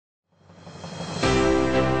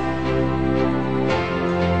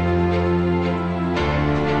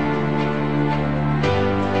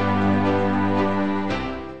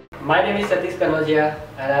My name is Satish Kanojia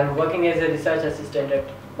and I am working as a research assistant at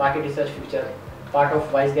Market Research Future, part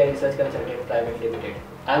of Wise Guy Research Consultant Private Limited.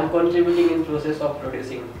 I am contributing in process of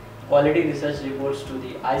producing quality research reports to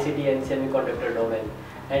the ICT and semiconductor domain,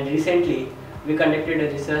 and recently we conducted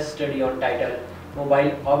a research study on title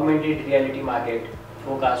Mobile Augmented Reality Market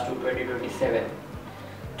Forecast to 2027.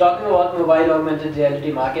 Talking about Mobile Augmented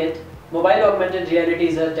Reality Market, Mobile Augmented Reality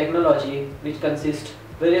is a technology which consists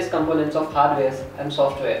various components of hardware and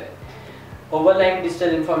software. Overlaying digital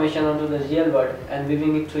information onto the real world and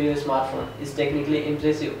weaving it through your smartphone is technically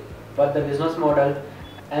impressive, but the business model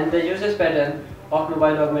and the usage pattern of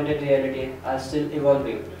mobile augmented reality are still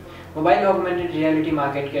evolving. Mobile augmented reality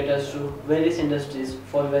market caters to various industries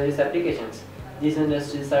for various applications. These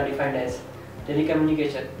industries are defined as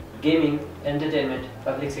telecommunication, gaming, entertainment,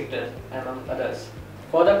 public sector, among others.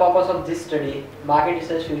 For the purpose of this study, Market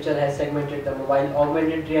Research Future has segmented the mobile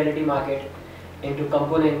augmented reality market into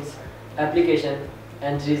components, application,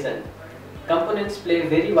 and reason. Components play a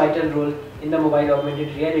very vital role in the mobile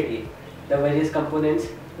augmented reality. The various components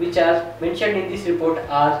which are mentioned in this report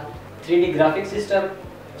are 3D graphic system,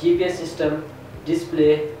 GPS system,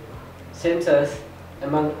 display, sensors,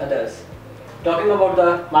 among others. Talking about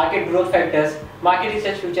the market growth factors, Market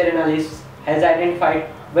Research Future Analysts has identified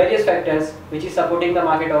various factors which is supporting the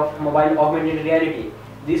market of mobile augmented reality.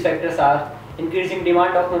 These factors are increasing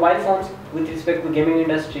demand of mobile phones with respect to gaming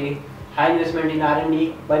industry, high investment in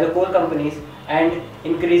R&D by the core companies, and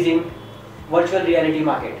increasing virtual reality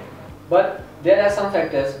market. But there are some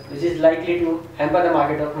factors which is likely to hamper the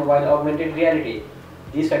market of mobile augmented reality.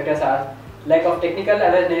 These factors are lack of technical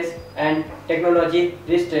awareness and technology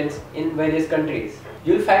restraints in various countries.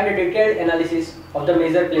 You will find a detailed analysis of the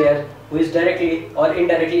major player who is directly or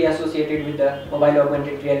indirectly associated with the mobile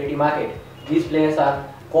augmented reality market. These players are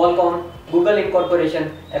Qualcomm, Google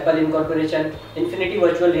Incorporation, Apple Incorporation, Infinity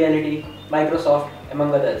Virtual Reality, Microsoft,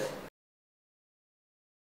 among others.